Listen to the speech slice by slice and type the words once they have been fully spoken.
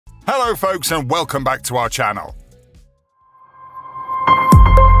Hello folks and welcome back to our channel.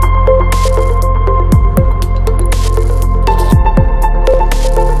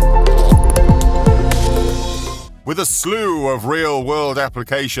 With a slew of real-world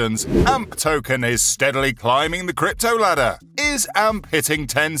applications, AMP token is steadily climbing the crypto ladder. Is AMP hitting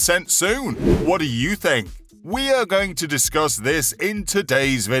 10 cents soon? What do you think? We are going to discuss this in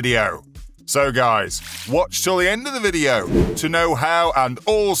today's video. So guys, watch till the end of the video to know how, and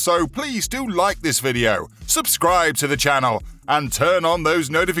also please do like this video, subscribe to the channel, and turn on those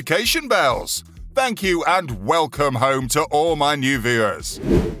notification bells. Thank you and welcome home to all my new viewers.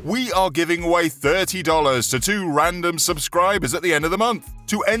 We are giving away $30 to 2 random subscribers at the end of the month.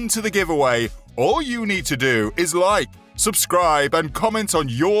 To enter the giveaway, all you need to do is like, subscribe, and comment on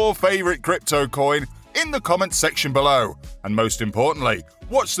your favorite crypto coin in the comment section below. And most importantly,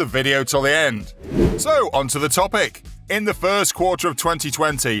 watch the video till the end. So, onto the topic. In the first quarter of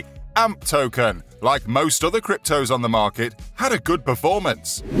 2020, AMP token, like most other cryptos on the market, had a good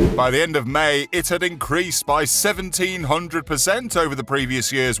performance. By the end of May, it had increased by 1,700% over the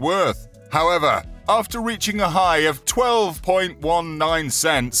previous year's worth. However, after reaching a high of 12.19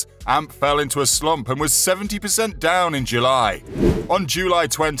 cents, AMP fell into a slump and was 70% down in July. On July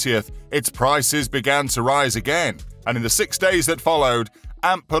 20th, its prices began to rise again, and in the 6 days that followed,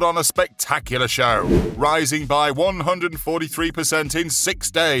 AMP put on a spectacular show, rising by 143% in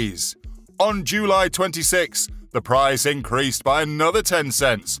 6 days. On July 26, the price increased by another 10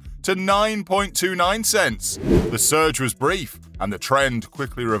 cents to 9.29 cents. The surge was brief, and the trend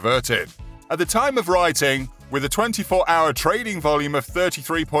quickly reverted. At the time of writing, with a 24-hour trading volume of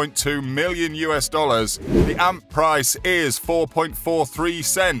 $33.2 million, the AMP price is 4.43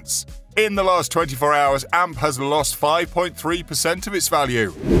 cents. In the last 24 hours, AMP has lost 5.3% of its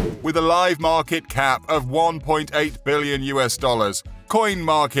value. With a live market cap of $1.8 billion,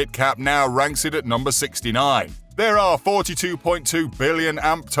 CoinMarketCap now ranks it at number 69. There are 42.2 billion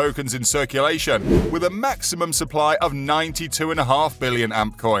AMP tokens in circulation, with a maximum supply of 92.5 billion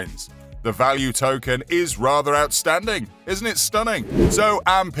AMP coins. The value token is rather outstanding, isn't it stunning? So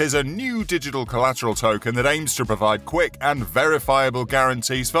AMP is a new digital collateral token that aims to provide quick and verifiable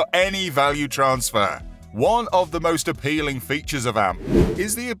guarantees for any value transfer. One of the most appealing features of AMP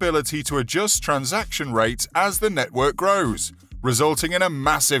is the ability to adjust transaction rates as the network grows, resulting in a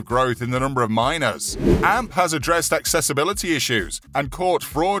massive growth in the number of miners. AMP has addressed accessibility issues and caught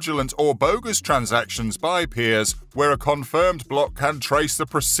fraudulent or bogus transactions by peers where a confirmed block can trace the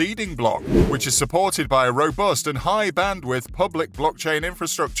preceding block, which is supported by a robust and high-bandwidth public blockchain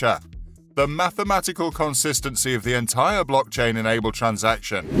infrastructure. The mathematical consistency of the entire blockchain-enabled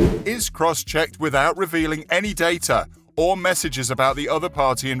transaction is cross-checked without revealing any data or messages about the other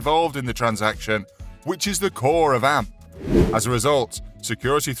party involved in the transaction, which is the core of AMP. As a result,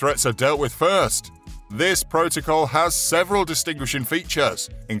 security threats are dealt with first. This protocol has several distinguishing features,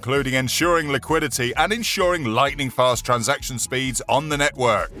 including ensuring liquidity and ensuring lightning-fast transaction speeds on the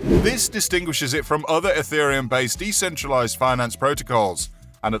network. This distinguishes it from other Ethereum-based decentralized finance protocols,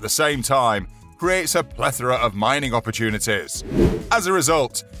 and at the same time, creates a plethora of mining opportunities. As a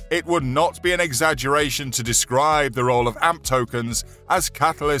result, it would not be an exaggeration to describe the role of AMP tokens as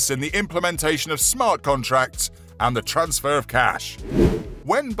catalysts in the implementation of smart contracts and the transfer of cash.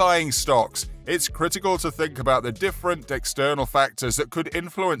 When buying stocks, it's critical to think about the different external factors that could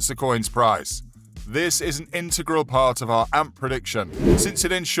influence the coin's price. This is an integral part of our AMP prediction, since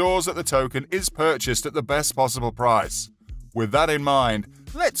it ensures that the token is purchased at the best possible price. With that in mind,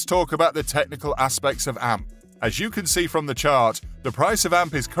 let's talk about the technical aspects of AMP. As you can see from the chart, the price of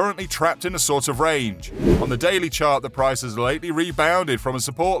AMP is currently trapped in a sort of range. On the daily chart, the price has lately rebounded from a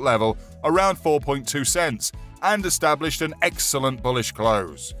support level around 4.2 cents and established an excellent bullish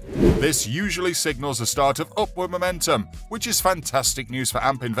close. This usually signals the start of upward momentum, which is fantastic news for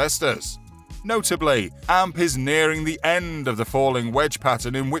AMP investors. Notably, AMP is nearing the end of the falling wedge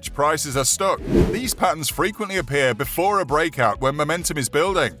pattern in which prices are stuck. These patterns frequently appear before a breakout when momentum is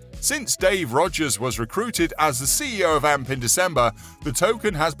building. Since Dave Rogers was recruited as the CEO of AMP in December, the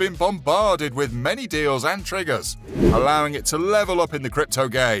token has been bombarded with many deals and triggers, allowing it to level up in the crypto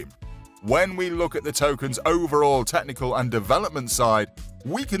game. When we look at the token's overall technical and development side,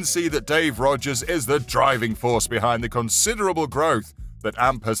 we can see that Dave Rogers is the driving force behind the considerable growth that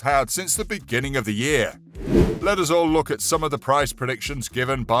AMP has had since the beginning of the year. Let us all look at some of the price predictions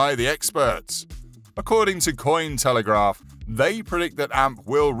given by the experts. According to Cointelegraph, they predict that AMP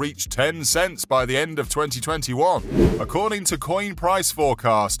will reach 10 cents by the end of 2021. According to Coin Price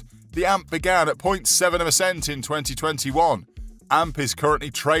Forecast, the AMP began at 0.7% in 2021 AMP is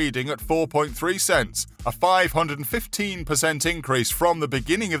currently trading at 4.3 cents, a 515% increase from the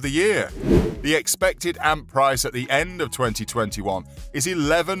beginning of the year. The expected AMP price at the end of 2021 is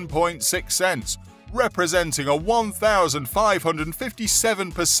 11.6 cents, representing a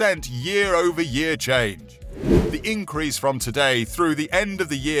 1,557% year-over-year change. The increase from today through the end of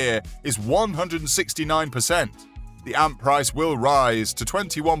the year is 169%. The AMP price will rise to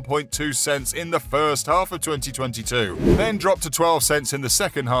 21.2 cents in the first half of 2022, then drop to 12 cents in the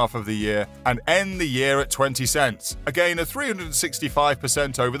second half of the year, and end the year at 20 cents, a gain of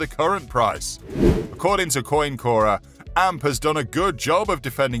 365% over the current price. According to Cointelegraph, AMP has done a good job of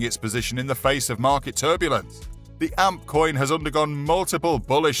defending its position in the face of market turbulence. The AMP coin has undergone multiple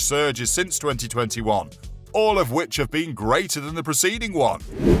bullish surges since 2021, all of which have been greater than the preceding one.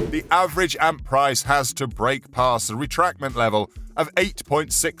 The average AMP price has to break past the retracement level of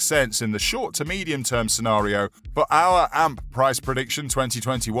 8.6 cents in the short to medium term scenario for our AMP price prediction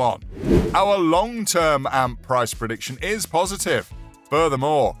 2021. Our long-term AMP price prediction is positive.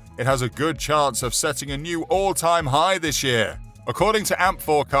 Furthermore, it has a good chance of setting a new all-time high this year. According to AMP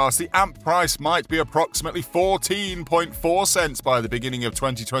forecasts, the AMP price might be approximately 14.4 cents by the beginning of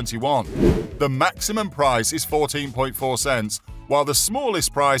 2021. The maximum price is 14.4 cents, while the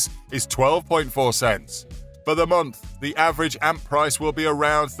smallest price is 12.4 cents. For the month, the average AMP price will be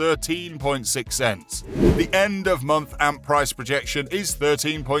around 13.6 cents. The end-of-month AMP price projection is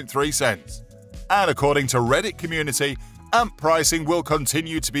 13.3 cents. And according to Reddit community, AMP pricing will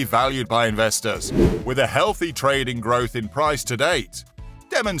continue to be valued by investors, with a healthy trading growth in price to date,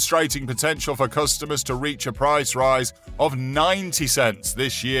 demonstrating potential for customers to reach a price rise of 90 cents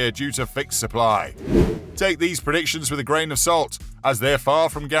this year due to fixed supply. Take these predictions with a grain of salt, as they're far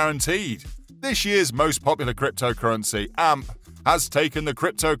from guaranteed. This year's most popular cryptocurrency, AMP, has taken the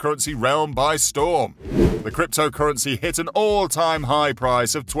cryptocurrency realm by storm. The cryptocurrency hit an all-time high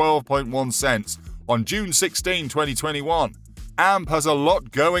price of 12.1 cents on June 16, 2021. AMP has a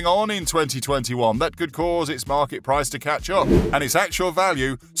lot going on in 2021 that could cause its market price to catch up and its actual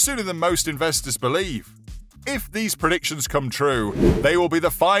value sooner than most investors believe. If these predictions come true, they will be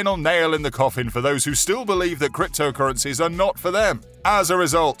the final nail in the coffin for those who still believe that cryptocurrencies are not for them. As a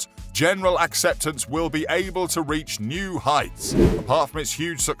result, general acceptance will be able to reach new heights. Apart from its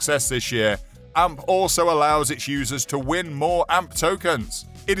huge success this year, AMP also allows its users to win more AMP tokens.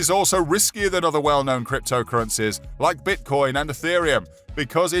 It is also riskier than other well-known cryptocurrencies like Bitcoin and Ethereum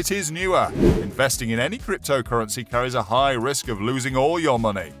because it is newer. Investing in any cryptocurrency carries a high risk of losing all your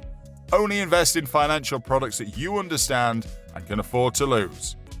money. Only invest in financial products that you understand and can afford to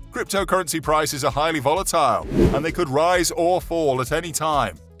lose. Cryptocurrency prices are highly volatile, and they could rise or fall at any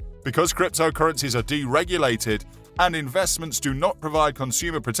time. Because cryptocurrencies are deregulated and investments do not provide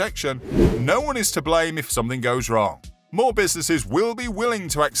consumer protection, no one is to blame if something goes wrong. More businesses will be willing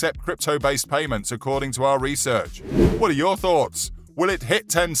to accept crypto-based payments according to our research. What are your thoughts? Will it hit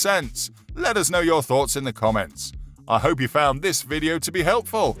 10 cents? Let us know your thoughts in the comments. I hope you found this video to be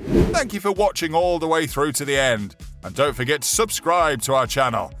helpful. Thank you for watching all the way through to the end. And don't forget to subscribe to our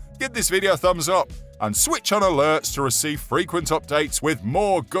channel, give this video a thumbs up, and switch on alerts to receive frequent updates with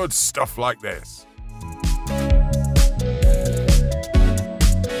more good stuff like this.